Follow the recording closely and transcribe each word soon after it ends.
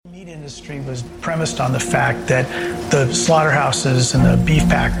industry was premised on the fact that the slaughterhouses and the beef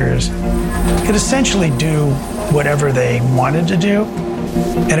packers could essentially do whatever they wanted to do,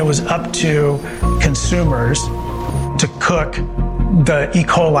 and it was up to consumers to cook the E.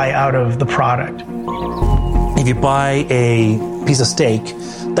 coli out of the product. If you buy a piece of steak,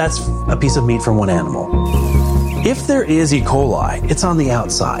 that's a piece of meat from one animal. If there is E. coli, it's on the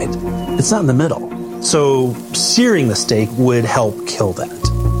outside. It's not in the middle. So searing the steak would help kill that.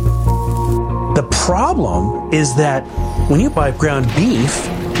 The problem is that when you buy ground beef,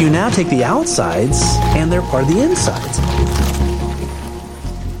 you now take the outsides and they're part of the insides.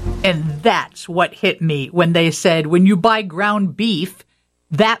 And that's what hit me when they said, when you buy ground beef,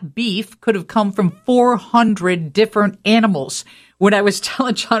 that beef could have come from 400 different animals. When I was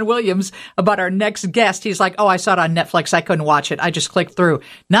telling John Williams about our next guest, he's like, oh, I saw it on Netflix. I couldn't watch it. I just clicked through.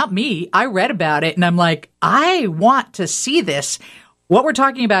 Not me. I read about it, and I'm like, I want to see this. What we're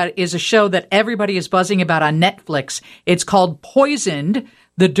talking about is a show that everybody is buzzing about on Netflix. It's called Poisoned: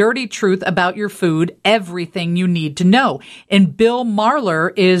 The Dirty Truth About Your Food, Everything You Need to Know. And Bill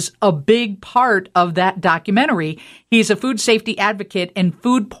Marler is a big part of that documentary. He's a food safety advocate and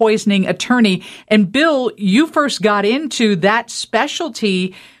food poisoning attorney. And Bill, you first got into that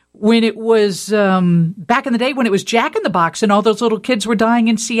specialty when it was back in the day when it was Jack in the Box and all those little kids were dying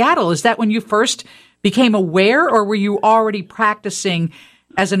in Seattle. Is that when you first became aware, or were you already practicing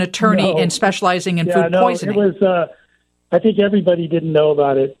as an attorney and specializing in food poisoning? It was, I think everybody didn't know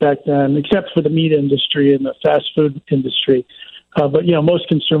about it back then, except for the meat industry and the fast food industry. But, most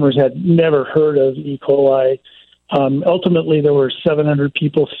consumers had never heard of E. coli. Ultimately, there were 700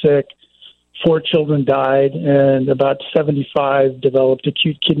 people sick, 4 children died, and about 75 developed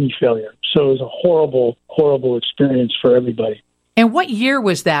acute kidney failure. So it was a horrible, horrible experience for everybody. And what year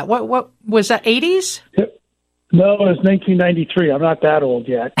was that? What was that, 80s? No, it was 1993. I'm not that old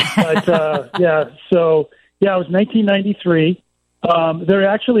yet. But, it was 1993. There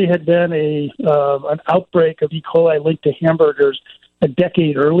actually had been an outbreak of E. coli linked to hamburgers a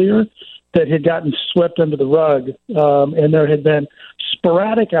decade earlier that had gotten swept under the rug. And there had been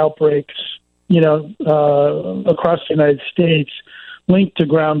sporadic outbreaks, across the United States linked to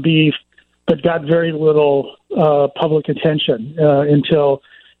ground beef, but got very little public attention until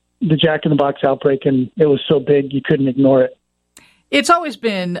the Jack in the Box outbreak, and it was so big you couldn't ignore it. It's always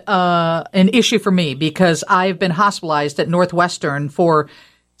been an issue for me because I've been hospitalized at Northwestern for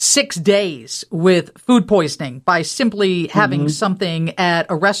 6 days with food poisoning by simply having something at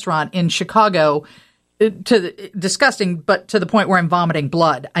a restaurant in Chicago. Disgusting, but to the point where I'm vomiting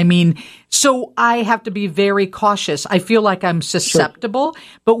blood. I mean, so I have to be very cautious. I feel like I'm susceptible. Sure.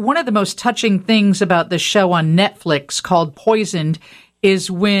 But one of the most touching things about the show on Netflix called Poisoned is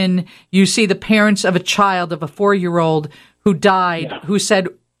when you see the parents of a child, of a 4-year-old who died, who said,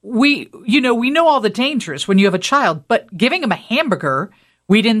 we know all the dangers when you have a child, but giving him a hamburger,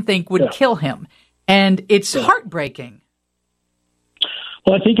 we didn't think would kill him. And it's heartbreaking.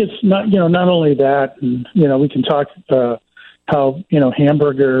 Well, I think it's not only that, and, we can talk how,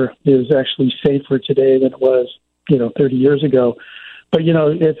 hamburger is actually safer today than it was, 30 years ago. But,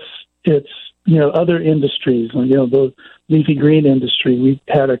 it's other industries, the leafy green industry. We've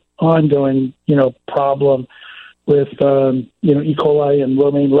had an ongoing, problem with, E. coli and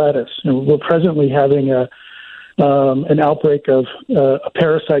romaine lettuce. And we're presently having an outbreak of a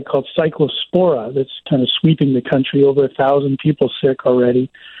parasite called Cyclospora that's kind of sweeping the country, over 1,000 people sick already.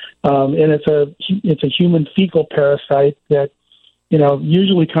 And it's a human fecal parasite that,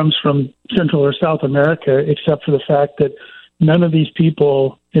 usually comes from Central or South America, except for the fact that none of these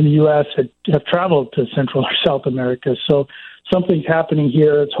people in the U.S. have traveled to Central or South America. So something's happening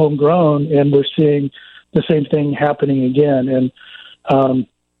here. It's homegrown, and we're seeing the same thing happening again. And,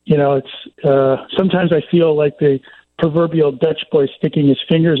 it's sometimes I feel like the proverbial Dutch boy sticking his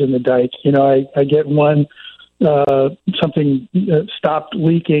fingers in the dike. I get one, something stopped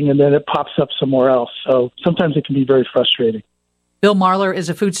leaking, and then it pops up somewhere else. So sometimes it can be very frustrating. Bill Marler is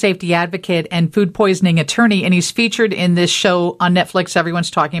a food safety advocate and food poisoning attorney, and he's featured in this show on Netflix everyone's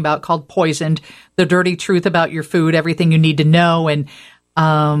talking about called Poisoned: The Dirty Truth About Your Food, Everything You Need to Know. And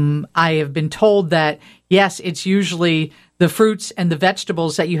I have been told that, yes, it's usually the fruits and the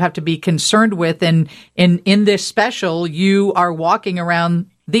vegetables that you have to be concerned with. And in this special, you are walking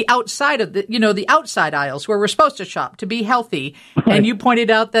around the outside of the outside aisles where we're supposed to shop to be healthy. Right. And you pointed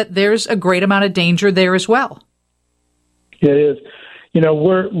out that there's a great amount of danger there as well. It is.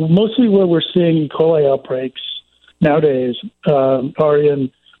 We're mostly where we're seeing E. coli outbreaks nowadays are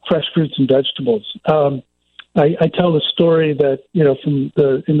in fresh fruits and vegetables. I tell the story that, in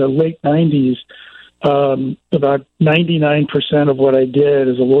the late 90s, about 99% of what I did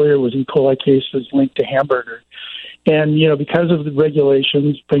as a lawyer was E. coli cases linked to hamburger. And, because of the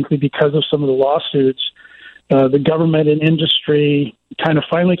regulations, frankly, because of some of the lawsuits, the government and industry kind of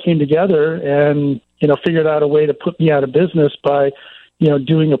finally came together and, figured out a way to put me out of business by,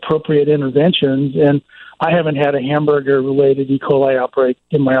 doing appropriate interventions. And I haven't had a hamburger-related E. coli outbreak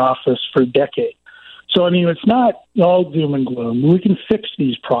in my office for a decade. So, it's not all doom and gloom. We can fix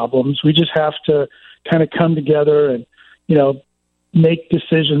these problems. We just have to kind of come together and, make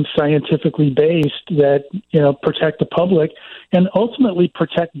decisions scientifically based that, protect the public and ultimately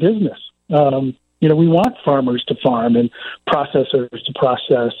protect business. We want farmers to farm and processors to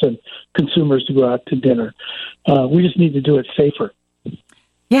process and consumers to go out to dinner. We just need to do it safer.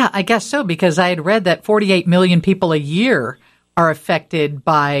 Yeah, I guess so, because I had read that 48 million people a year are affected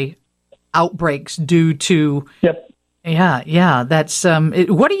by outbreaks due to. Yep. Yeah. That's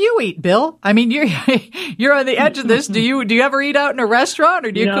what do you eat, Bill? You're on the edge of this. Do you ever eat out in a restaurant,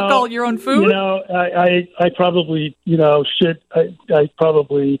 or do you cook all your own food? I probably should. I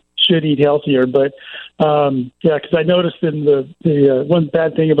probably should eat healthier, but because I noticed in the one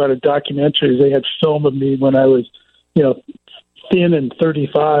bad thing about a documentary is they had film of me when I was thin and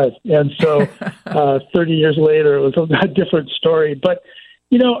 35, and so 30 years later it was a different story. But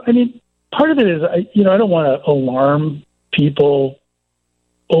part of it is, I don't want to alarm people,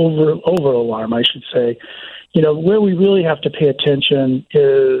 over alarm, I should say. Where we really have to pay attention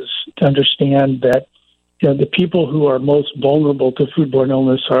is to understand that, the people who are most vulnerable to foodborne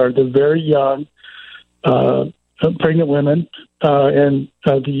illness are the very young, pregnant women, and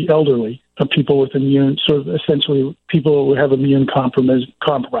the elderly, people with essentially people who have immune compromise.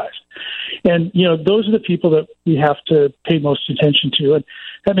 And, those are the people that we have to pay most attention to. And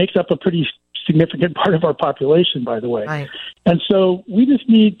that makes up a pretty significant part of our population, by the way. Right. And so we just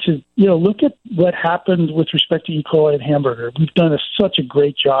need to, look at what happened with respect to E. coli and hamburger. We've done such a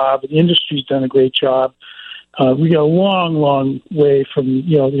great job. The industry's done a great job. We got a long, long way from,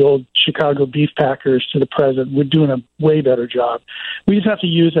 the old Chicago beef packers to the present. We're doing a way better job. We just have to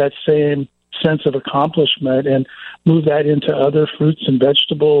use that same sense of accomplishment and move that into other fruits and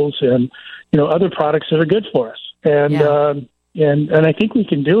vegetables and, other products that are good for us. And, and I think we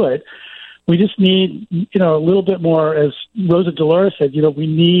can do it. We just need, a little bit more, as Rosa Dolores said, we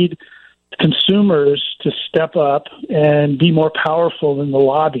need consumers to step up and be more powerful in the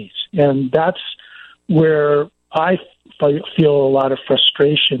lobbies. And that's where I feel a lot of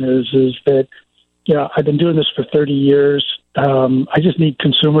frustration is that, I've been doing this for 30 years. I just need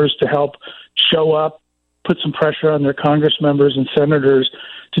consumers to help show up, put some pressure on their Congress members and senators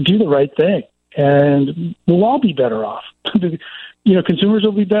to do the right thing. And we'll all be better off. Consumers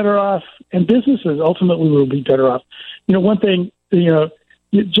will be better off, and businesses ultimately will be better off. One thing,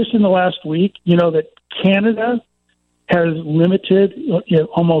 just in the last week, that Canada has limited,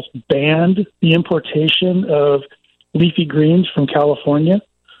 almost banned the importation of leafy greens from California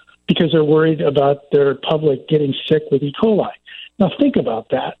because they're worried about their public getting sick with E. coli. Now think about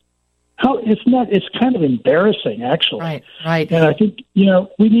that. It's kind of embarrassing, actually. Right. And I think,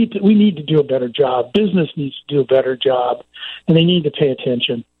 we need to do a better job. Business needs to do a better job, and they need to pay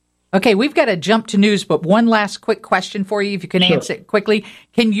attention. Okay, we've got to jump to news, but one last quick question for you, if you can answer it quickly.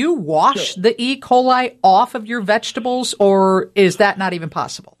 Can you wash the E. coli off of your vegetables, or is that not even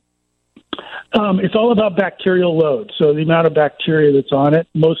possible? It's all about bacterial load. So the amount of bacteria that's on it,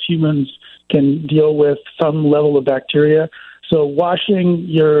 most humans can deal with some level of bacteria. So washing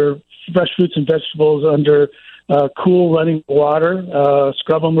your fresh fruits and vegetables under cool running water,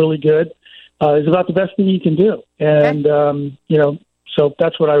 scrub them really good, is about the best thing you can do. And, so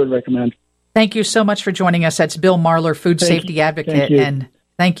that's what I would recommend. Thank you so much for joining us. That's Bill Marler, food safety advocate, and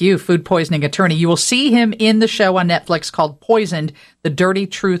thank you, food poisoning attorney. You will see him in the show on Netflix called Poisoned, The Dirty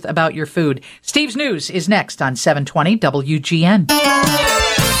Truth About Your Food. Steve's News is next on 720 WGN.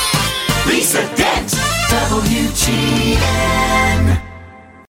 Lisa Dent, WGN.